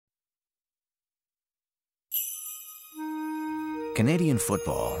Canadian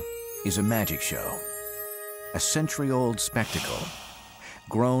football is a magic show, a century-old spectacle,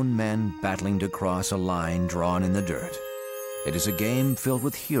 grown men battling to cross a line drawn in the dirt. It is a game filled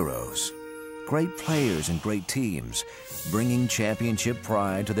with heroes, great players and great teams, bringing championship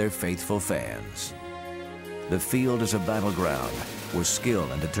pride to their faithful fans. The field is a battleground where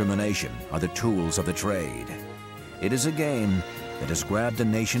skill and determination are the tools of the trade. It is a game that has grabbed the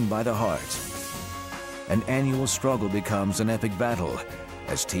nation by the heart. An annual struggle becomes an epic battle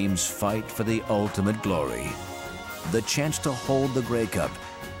as teams fight for the ultimate glory, the chance to hold the Grey Cup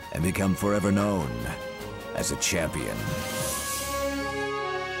and become forever known as a champion.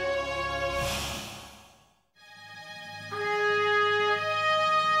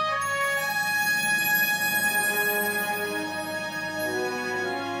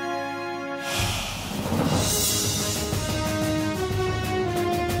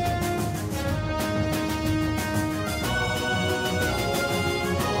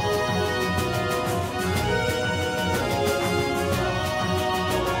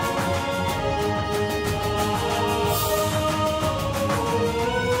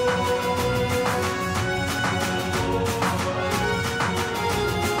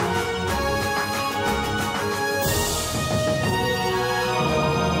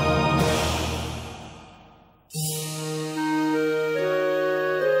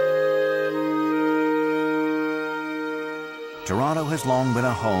 Toronto has long been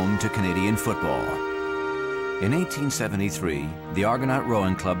a home to Canadian football. In 1873, the Argonaut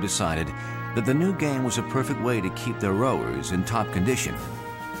Rowing Club decided that the new game was a perfect way to keep their rowers in top condition.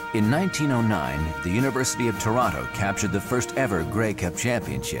 In 1909, the University of Toronto captured the first ever Grey Cup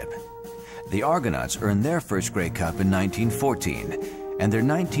championship. The Argonauts earned their first Grey Cup in 1914, and their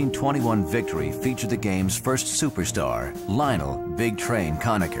 1921 victory featured the game's first superstar, Lionel Big Train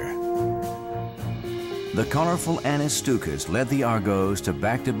Conacher. The colorful Annis Stukas led the Argos to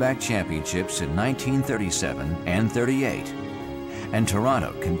back-to-back championships in 1937 and 38. And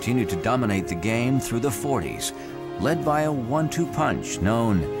Toronto continued to dominate the game through the 40s, led by a 1-2 punch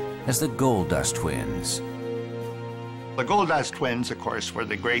known as the Gold Dust Twins. The Gold Dust Twins, of course, were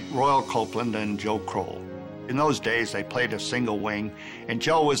the great Royal Copeland and Joe Kroll. In those days, they played a single wing, and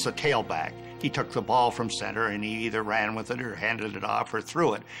Joe was the tailback. He took the ball from center and he either ran with it or handed it off or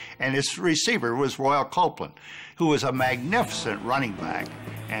threw it. And his receiver was Royal Copeland, who was a magnificent running back.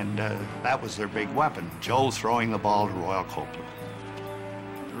 And that was their big weapon, Joe throwing the ball to Royal Copeland.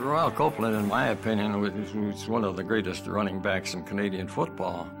 Royal Copeland, in my opinion, was one of the greatest running backs in Canadian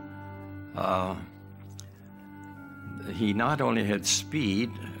football. He not only had speed,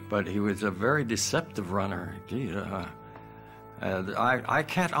 but he was a very deceptive runner. Gee, I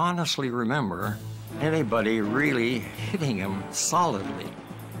can't honestly remember anybody really hitting him solidly.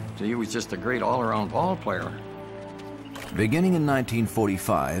 So he was just a great all-around ball player. Beginning in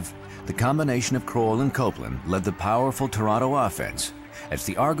 1945, the combination of Kroll and Copeland led the powerful Toronto offense as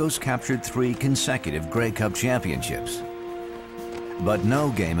the Argos captured 3 consecutive Grey Cup championships. But no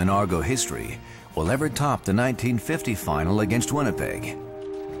game in Argo history will ever top the 1950 final against Winnipeg,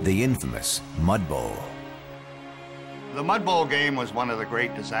 the infamous Mud Bowl. The Mud Bowl game was one of the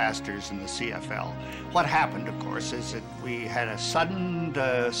great disasters in the CFL. What happened, of course, is that we had a sudden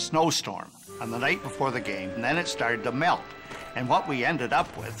snowstorm on the night before the game, and then it started to melt. And what we ended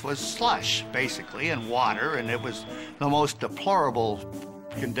up with was slush, basically, and water, and it was the most deplorable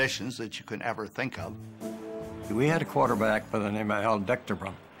conditions that you can ever think of. We had a quarterback by the name of Al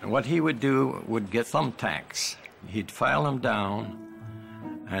Decterbrun, and what he would do would get thumbtacks. He'd file them down,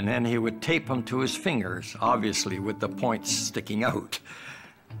 and then he would tape them to his fingers, obviously with the points sticking out.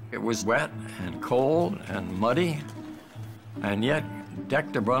 It was wet and cold and muddy, and yet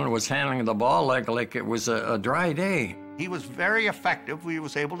Decterbrun was handling the ball like it was a dry day. He was very effective. He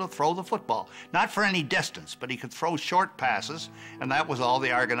was able to throw the football, not for any distance, but he could throw short passes, and that was all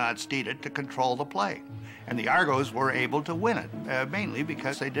the Argonauts needed to control the play. And the Argos were able to win it, mainly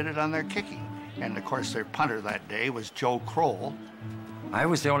because they did it on their kicking. And of course, their punter that day was Joe Kroll. I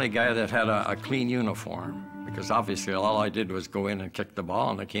was the only guy that had a clean uniform, because obviously all I did was go in and kick the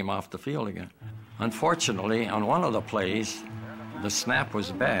ball and I came off the field again. Unfortunately, on one of the plays, the snap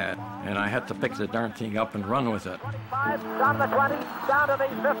was bad, and I had to pick the darn thing up and run with it. 5, down the 20, down to the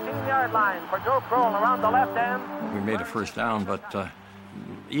 15-yard line for Joe Kroll around the left end. We made a first down, but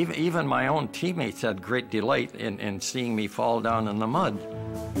even my own teammates had great delight in seeing me fall down in the mud.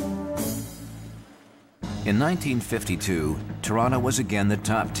 In 1952, Toronto was again the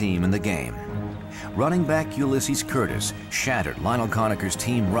top team in the game. Running back Ulysses Curtis shattered Lionel Conacher's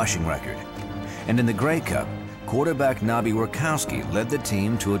team rushing record. And in the Grey Cup, quarterback Nobby Workowski led the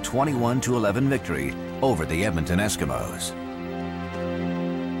team to a 21-11 victory over the Edmonton Eskimos.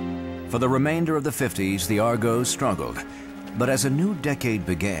 For the remainder of the 50s, the Argos struggled. But as a new decade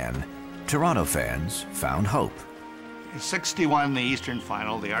began, Toronto fans found hope. In '61, in the Eastern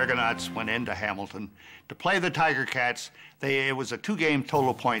Final, the Argonauts went into Hamilton to play the Tiger Cats. It was a 2-game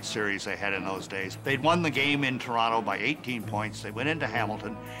total point series they had in those days. They'd won the game in Toronto by 18 points. They went into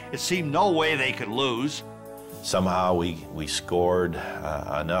Hamilton. It seemed no way they could lose. Somehow we scored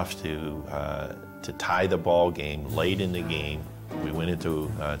enough to tie the ball game late in the game. We went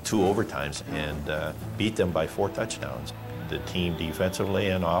into 2 overtimes and beat them by 4 touchdowns. The team defensively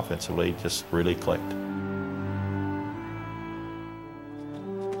and offensively just really clicked.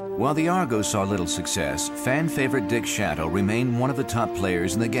 While the Argos saw little success, fan favorite Dick Shatto remained one of the top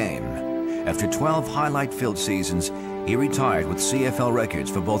players in the game. After 12 highlight-filled seasons, he retired with CFL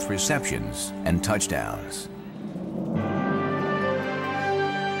records for both receptions and touchdowns.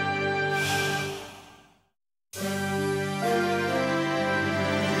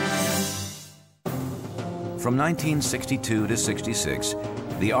 From 1962 to 66,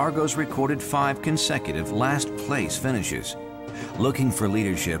 the Argos recorded 5 consecutive last-place finishes. Looking for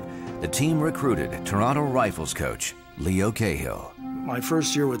leadership, the team recruited Toronto Rifles coach Leo Cahill. My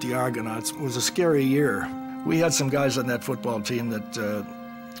first year with the Argonauts was a scary year. We had some guys on that football team that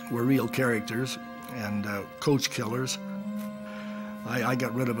were real characters and coach killers. I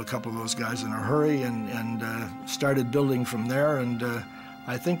got rid of a couple of those guys in a hurry and started building from there, and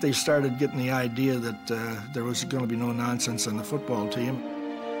I think they started getting the idea that there was going to be no nonsense on the football team.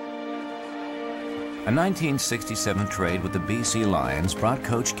 A 1967 trade with the BC Lions brought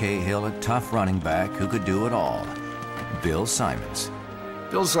Coach Cahill a tough running back who could do it all, Bill Simons.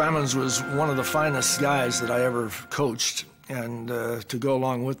 Bill Simons was one of the finest guys that I ever coached, and to go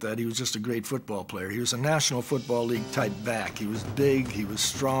along with that, he was just a great football player. He was a National Football League type back. He was big, he was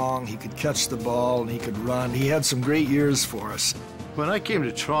strong, he could catch the ball, and he could run. He had some great years for us. When I came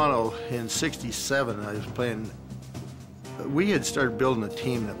to Toronto in '67, I was playing, we had started building a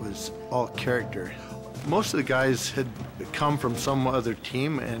team that was all character. Most of the guys had come from some other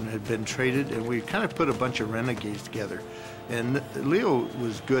team and had been traded, and we kind of put a bunch of renegades together. And Leo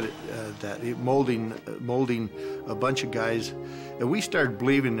was good at that, molding a bunch of guys, and we started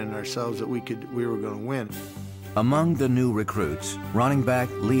believing in ourselves that we were going to win. Among the new recruits, running back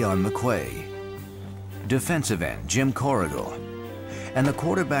Leon McQuay, defensive end Jim Corrigal, and the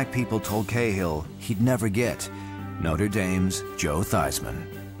quarterback people told Cahill he'd never get, Notre Dame's Joe Theismann.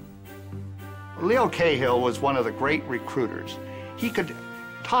 Leo Cahill was one of the great recruiters. He could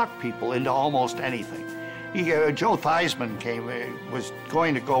talk people into almost anything. Joe Theismann was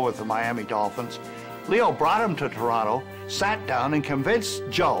going to go with the Miami Dolphins. Leo brought him to Toronto, sat down and convinced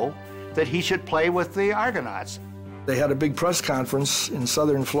Joe that he should play with the Argonauts. They had a big press conference in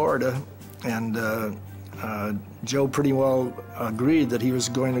southern Florida, and Joe pretty well agreed that he was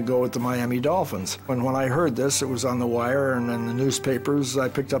going to go with the Miami Dolphins. And when I heard this, it was on the wire and in the newspapers. I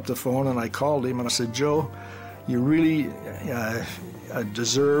picked up the phone and I called him and I said, Joe, you really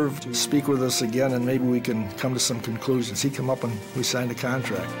deserve to speak with us again, and maybe we can come to some conclusions. He came up and we signed a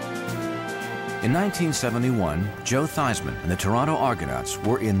contract. In 1971, Joe Theismann and the Toronto Argonauts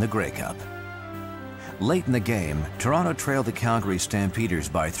were in the Grey Cup. Late in the game, Toronto trailed the Calgary Stampeders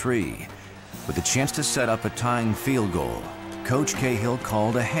by 3. With a chance to set up a tying field goal, Coach Cahill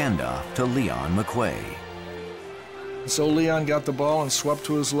called a handoff to Leon McQuay. So Leon got the ball and swept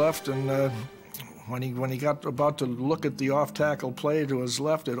to his left, and when he got about to look at the off-tackle play to his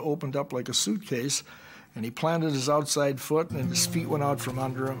left, it opened up like a suitcase, and he planted his outside foot, and his feet went out from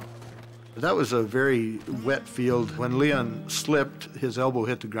under him. That was a very wet field. When Leon slipped, his elbow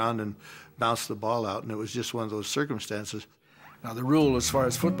hit the ground and bounced the ball out, and it was just one of those circumstances. Now, the rule as far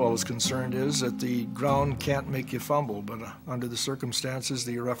as football is concerned is that the ground can't make you fumble, but under the circumstances,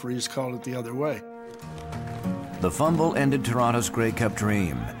 the referees called it the other way. The fumble ended Toronto's Grey Cup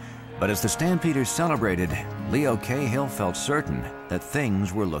dream, but as the Stampeders celebrated, Leo Cahill felt certain that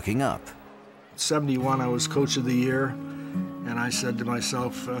things were looking up. 71, I was Coach of the Year, and I said to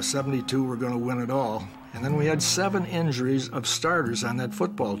myself, 72, we're going to win it all. And then we had 7 injuries of starters on that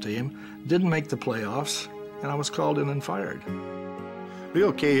football team, didn't make the playoffs, and I was called in and fired.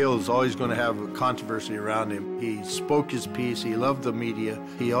 Leo Cahill is always going to have a controversy around him. He spoke his piece. He loved the media.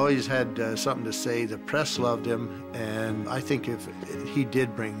 He always had something to say. The press loved him, and I think if he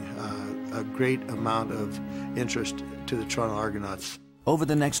did bring a great amount of interest to the Toronto Argonauts. Over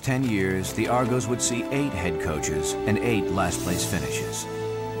the next 10 years, the Argos would see 8 head coaches and 8 last-place finishes.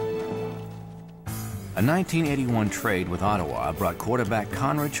 A 1981 trade with Ottawa brought quarterback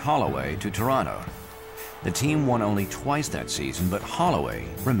Conrich Holloway to Toronto. The team won only twice that season, but Holloway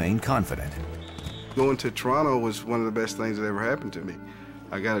remained confident. Going to Toronto was one of the best things that ever happened to me.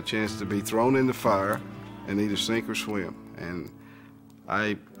 I got a chance to be thrown in the fire and either sink or swim. And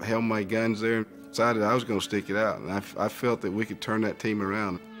I held my guns there and decided I was going to stick it out. And I felt that we could turn that team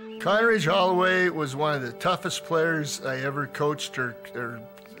around. Conridge Holloway was one of the toughest players I ever coached or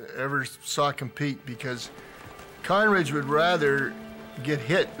ever saw compete, because Conridge would rather get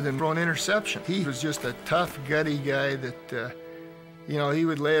hit than throw an interception. He was just a tough, gutty guy that, you know, he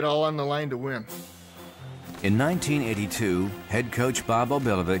would lay it all on the line to win. In 1982, head coach Bob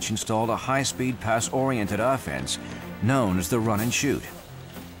Obilovich installed a high-speed pass-oriented offense known as the run and shoot.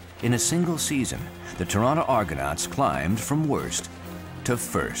 In a single season, the Toronto Argonauts climbed from worst to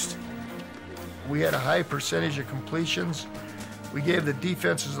first. We had a high percentage of completions. We gave the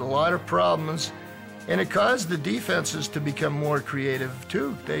defenses a lot of problems, and it caused the defenses to become more creative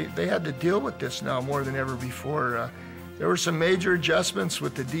too. They had to deal with this now more than ever before. There were some major adjustments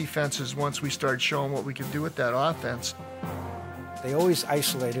with the defenses once we started showing what we could do with that offense. They always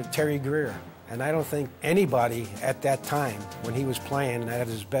isolated Terry Greer, and I don't think anybody at that time, when he was playing at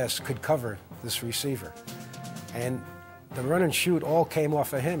his best, could cover this receiver. And the run and shoot all came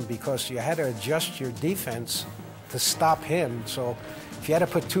off of him because you had to adjust your defense to stop him. So if you had to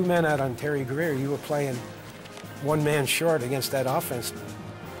put 2 men out on Terry Greer, you were playing 1 man short against that offense.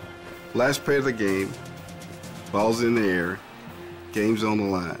 Last play of the game, ball's in the air, game's on the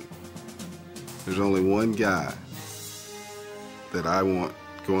line. There's only one guy that I want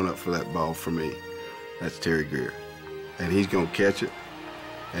going up for that ball for me. That's Terry Greer. And he's going to catch it,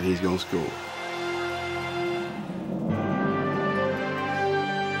 and he's going to score.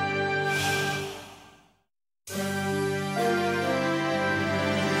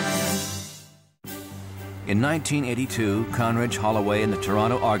 In 1982, Conridge, Holloway, and the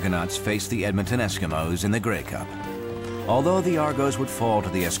Toronto Argonauts faced the Edmonton Eskimos in the Grey Cup. Although the Argos would fall to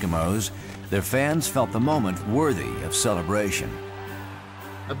the Eskimos, their fans felt the moment worthy of celebration.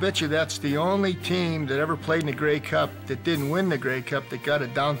 I bet you that's the only team that ever played in the Grey Cup that didn't win the Grey Cup that got a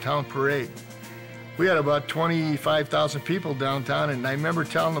downtown parade. We had about 25,000 people downtown, and I remember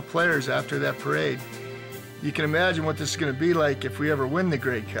telling the players after that parade, you can imagine what this is going to be like if we ever win the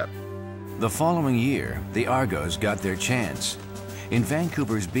Grey Cup. The following year, the Argos got their chance. In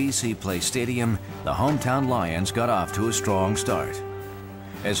Vancouver's BC Place Stadium, the hometown Lions got off to a strong start.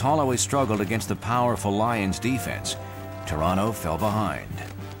 As Holloway struggled against the powerful Lions defense, Toronto fell behind.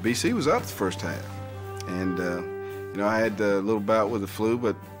 BC was up the first half. And, you know, I had a little bout with the flu,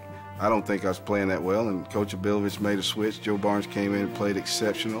 but I don't think I was playing that well. And Coach Obilovich made a switch. Joe Barnes came in and played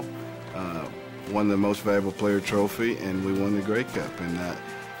exceptional, won the Most Valuable Player trophy, and we won the Grey Cup. And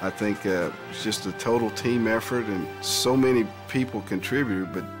I think it's just a total team effort, and so many people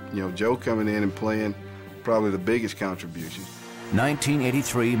contributed, but, you know, Joe coming in and playing probably the biggest contribution.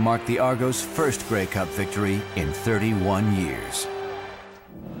 1983 marked the Argos' first Grey Cup victory in 31 years.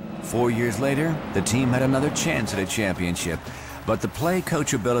 4 years later, the team had another chance at a championship, but the play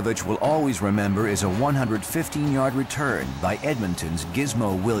Coach Obilovich will always remember is a 115-yard return by Edmonton's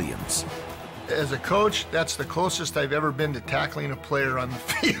Gizmo Williams. As a coach, that's the closest I've ever been to tackling a player on the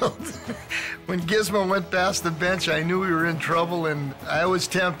field. When Gizmo went past the bench, I knew we were in trouble, and I was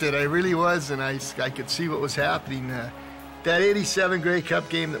tempted. I really was, and I could see what was happening. That 87 Grey Cup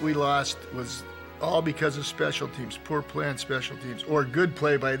game that we lost was all because of special teams, poor play on special teams, or good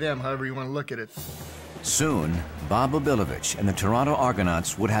play by them, however you want to look at it. Soon, Bob Obilovich and the Toronto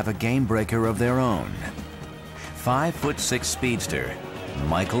Argonauts would have a game breaker of their own. 5'6" speedster,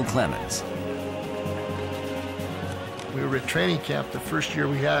 Michael Clemens. We were at training camp the first year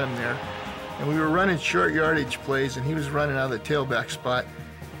we had him there, and we were running short yardage plays, and he was running out of the tailback spot.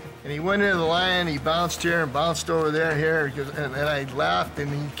 And he went into the line, he bounced here and bounced over there, and I laughed,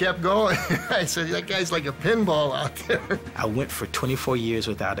 and he kept going. I said, that guy's like a pinball out there. I went for 24 years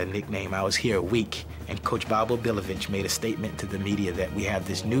without a nickname. I was here a week, and Coach Bob Obilovich made a statement to the media that we have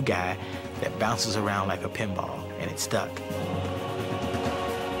this new guy that bounces around like a pinball, and it stuck.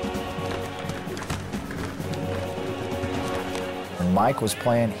 When Mike was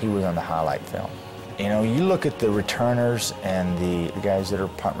playing, he was on the highlight film. You know, you look at the returners and the guys that are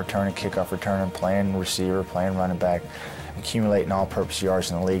punt returning, kickoff returning, playing receiver, playing running back, accumulating all-purpose yards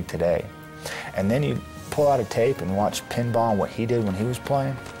in the league today. And then you pull out a tape and watch pinball and what he did when he was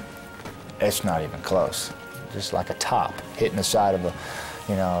playing. It's not even close. Just like a top hitting the side of a,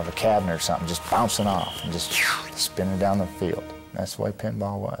 you know, of a cabinet or something, just bouncing off and just spinning down the field. That's the way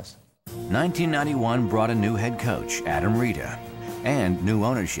pinball was. 1991 brought a new head coach, Adam Rita, and new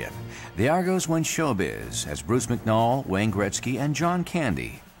ownership. The Argos went showbiz as Bruce McNall, Wayne Gretzky, and John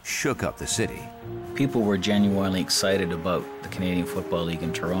Candy shook up the city. People were genuinely excited about the Canadian Football League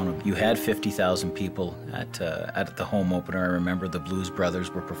in Toronto. You had 50,000 people at the home opener. I remember the Blues Brothers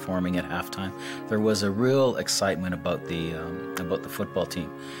were performing at halftime. There was a real excitement about the football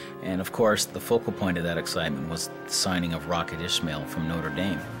team. And of course, the focal point of that excitement was the signing of Rocket Ismail from Notre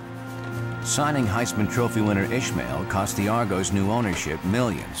Dame. Signing Heisman Trophy winner Ismail cost the Argos new ownership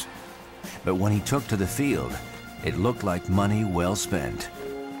millions. But when he took to the field, it looked like money well spent.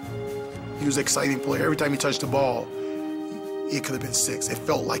 He was an exciting player. Every time he touched the ball, it could have been 6. It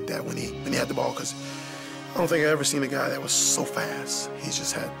felt like that when he had the ball, because I don't think I've ever seen a guy that was so fast. He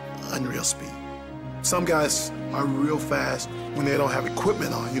just had unreal speed. Some guys are real fast when they don't have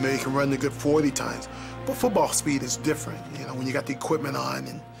equipment on. You know, you can run the good 40 times. But football speed is different, you know, when you got the equipment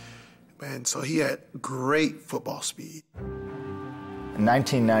on. And so he had great football speed. In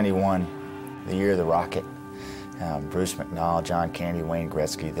 1991, the year of the Rocket, Bruce McNall, John Candy, Wayne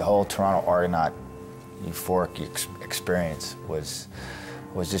Gretzky, the whole Toronto Argonaut euphoric experience was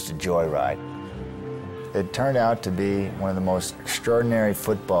just a joyride. It turned out to be one of the most extraordinary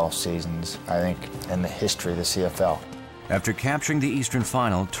football seasons, I think, in the history of the CFL. After capturing the Eastern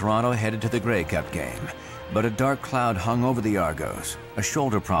Final, Toronto headed to the Grey Cup game. But a dark cloud hung over the Argos. A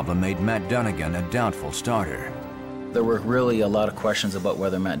shoulder problem made Matt Dunnigan a doubtful starter. There were really a lot of questions about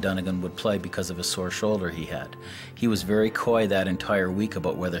whether Matt Dunnigan would play because of a sore shoulder he had. He was very coy that entire week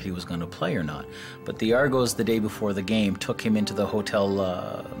about whether he was going to play or not. But the Argos, the day before the game, took him into the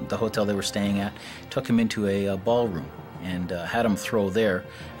hotel they were staying at, took him into a ballroom and had him throw there,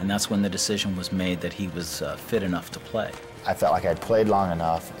 and that's when the decision was made that he was fit enough to play. I felt like I'd played long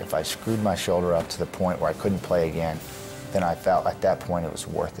enough. If I screwed my shoulder up to the point where I couldn't play again, then I felt at that point it was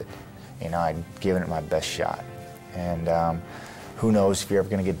worth it. You know, I'd given it my best shot. And who knows if you're ever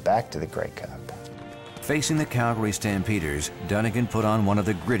going to get back to the Grey Cup. Facing the Calgary Stampeders, Dunnigan put on one of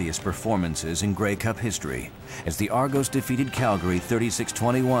the grittiest performances in Grey Cup history as the Argos defeated Calgary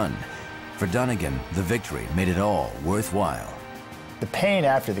 36-21. For Dunnigan, the victory made it all worthwhile. The pain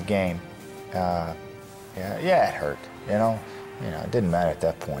after the game, yeah, it hurt. You know, it didn't matter at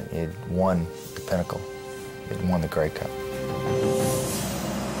that point. You'd won the pinnacle. You'd won the Grey Cup.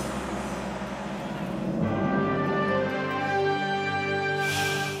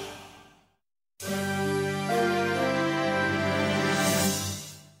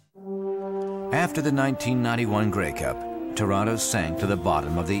 After the 1991 Grey Cup, Toronto sank to the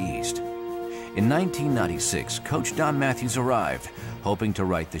bottom of the East. In 1996, Coach Don Matthews arrived, hoping to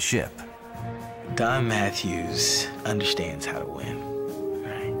right the ship. Don Matthews understands how to win,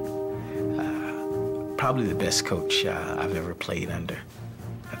 right? Probably the best coach I've ever played under.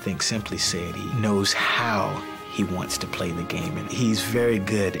 I think simply said, he knows how he wants to play the game, and he's very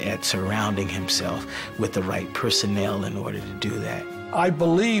good at surrounding himself with the right personnel in order to do that. I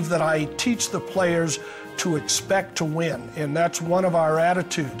believe that I teach the players to expect to win, and that's one of our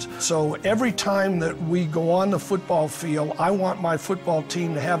attitudes. So every time that we go on the football field, I want my football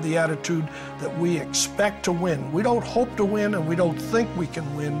team to have the attitude that we expect to win. We don't hope to win and we don't think we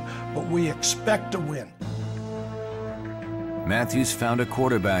can win, but we expect to win. Matthews found a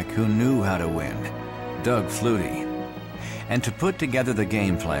quarterback who knew how to win, Doug Flutie. And to put together the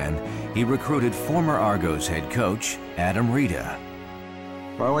game plan, he recruited former Argos head coach Adam Rita.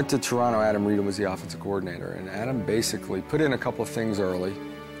 When I went to Toronto, Adam Rita was the offensive coordinator, and Adam basically put in a couple of things early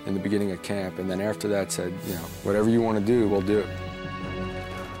in the beginning of camp, and then after that said, you know, whatever you want to do, we'll do it.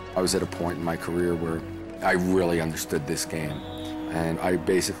 I was at a point in my career where I really understood this game, and I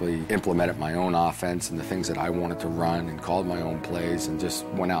basically implemented my own offense and the things that I wanted to run and called my own plays and just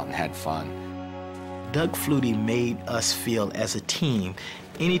went out and had fun. Doug Flutie made us feel as a team,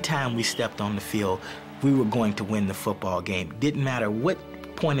 anytime we stepped on the field, we were going to win the football game. Didn't matter what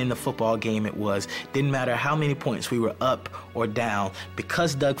point in the football game it was, didn't matter how many points we were up or down,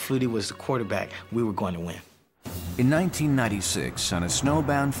 because Doug Flutie was the quarterback, we were going to win. In 1996, on a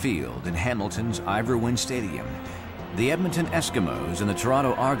snowbound field in Hamilton's Ivor-Wynne Stadium, the Edmonton Eskimos and the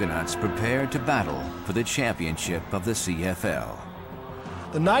Toronto Argonauts prepared to battle for the championship of the CFL.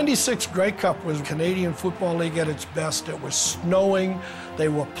 The 96 Grey Cup was Canadian Football League at its best. It was snowing. They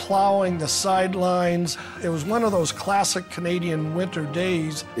were plowing the sidelines. It was one of those classic Canadian winter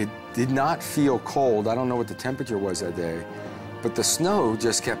days. It did not feel cold. I don't know what the temperature was that day, but the snow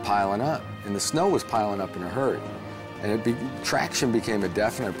just kept piling up, and the snow was piling up in a hurry, and traction became a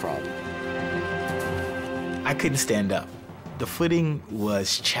definite problem. I couldn't stand up. The footing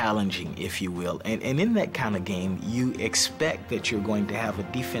was challenging, if you will, and in that kind of game, you expect that you're going to have a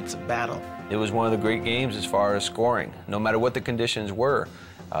defensive battle. It was one of the great games as far as scoring. No matter what the conditions were,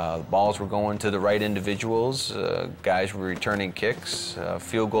 balls were going to the right individuals, guys were returning kicks,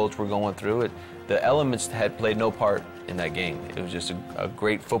 field goals were going through it. The elements had played no part in that game. It was just a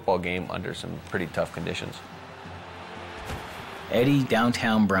great football game under some pretty tough conditions. Eddie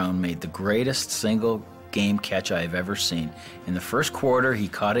Downtown Brown made the greatest single game catch I've ever seen. In the first quarter, he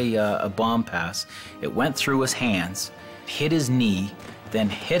caught a bomb pass. It went through his hands, hit his knee, then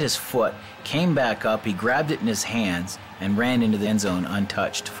hit his foot, came back up, he grabbed it in his hands, and ran into the end zone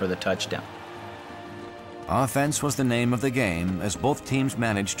untouched for the touchdown. Offense was the name of the game as both teams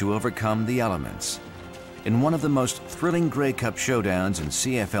managed to overcome the elements. In one of the most thrilling Grey Cup showdowns in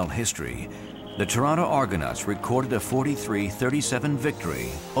CFL history, the Toronto Argonauts recorded a 43-37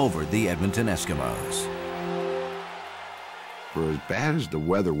 victory over the Edmonton Eskimos. For as bad as the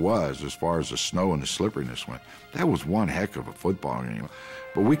weather was, as far as the snow and the slipperiness went, that was one heck of a football game.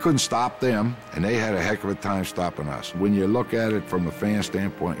 But we couldn't stop them, and they had a heck of a time stopping us. When you look at it from a fan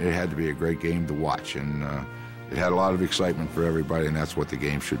standpoint, it had to be a great game to watch, and it had a lot of excitement for everybody, and that's what the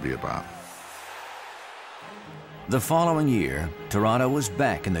game should be about. The following year, Toronto was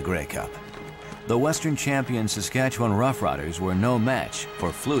back in the Grey Cup. The Western champion Saskatchewan Roughriders were no match for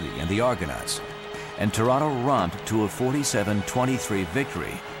Flutie and the Argonauts, and Toronto romped to a 47-23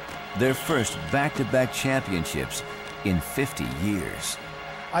 victory, their first back-to-back championships in 50 years.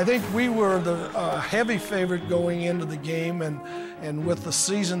 I think we were the heavy favorite going into the game, and with the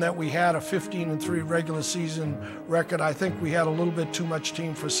season that we had, a 15-3 regular season record, I think we had a little bit too much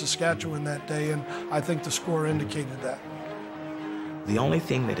team for Saskatchewan that day, and I think the score indicated that. The only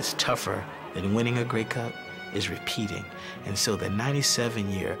thing that is tougher than winning a Grey Cup is repeating. And so the 97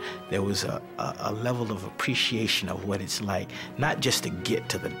 year, there was a level of appreciation of what it's like, not just to get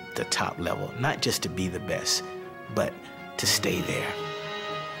to the top level, not just to be the best, but to stay there.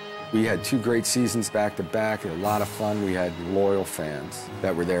 We had 2 great seasons back-to-back, a lot of fun. We had loyal fans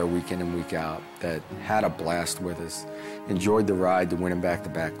that were there week in and week out, that had a blast with us, enjoyed the ride to winning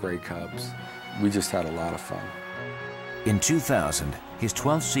back-to-back Grey Cups. We just had a lot of fun. In 2000, his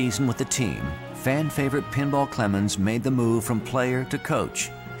 12th season with the team, fan favorite Pinball Clemens made the move from player to coach.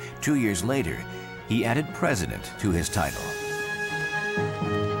 2 years later, he added president to his title.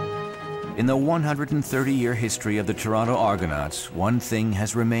 In the 130-year history of the Toronto Argonauts, one thing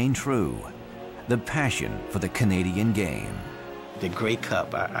has remained true: the passion for the Canadian game. The Grey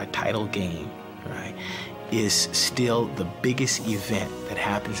Cup, our title game, right, is still the biggest event that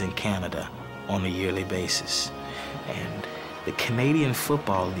happens in Canada on a yearly basis. And the Canadian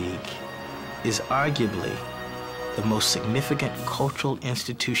Football League is arguably the most significant cultural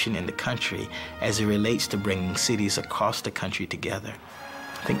institution in the country as it relates to bringing cities across the country together.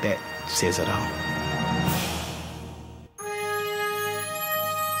 I think that says it all.